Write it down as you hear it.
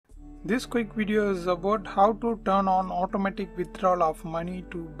This quick video is about how to turn on automatic withdrawal of money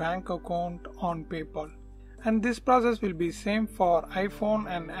to bank account on PayPal. And this process will be same for iPhone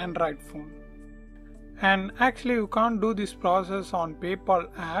and Android phone. And actually you can't do this process on PayPal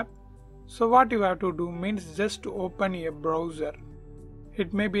app. So what you have to do means just to open a browser.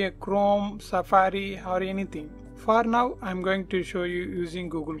 It may be a Chrome, Safari or anything. For now I'm going to show you using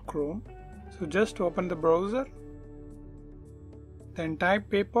Google Chrome. So just open the browser. Then type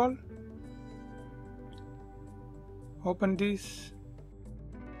PayPal. Open this.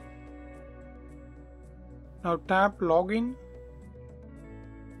 Now tap login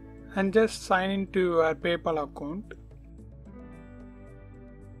and just sign into your PayPal account.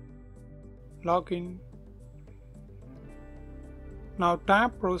 Login. Now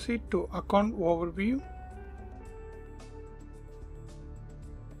tap proceed to account overview.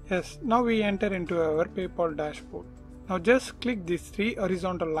 Yes, now we enter into our PayPal dashboard. Now just click these three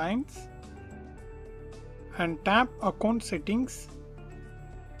horizontal lines and tap account settings.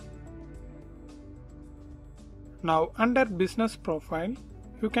 Now under business profile,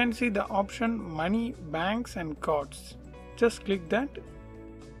 you can see the option money, banks and cards. Just click that.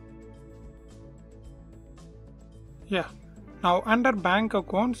 Yeah. Now under bank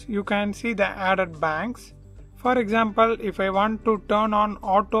accounts, you can see the added banks. For example, if I want to turn on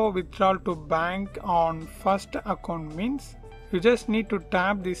auto withdrawal to bank on first account means, you just need to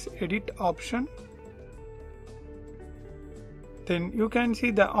tap this edit option. Then you can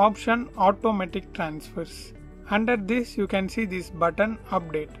see the option automatic transfers. Under this you can see this button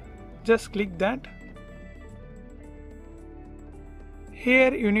update. Just click that.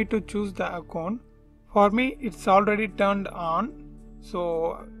 Here you need to choose the account. For me it's already turned on.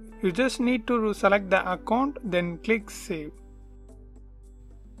 So you just need to select the account, then click save.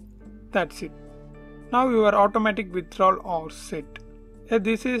 That's it. Now your automatic withdrawal is set.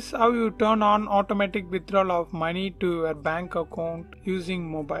 This is how you turn on automatic withdrawal of money to your bank account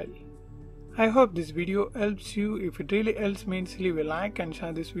using mobile. I hope this video helps you. If it really helps means leave a like and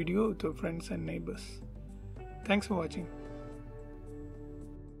share this video with your friends and neighbors. Thanks for watching.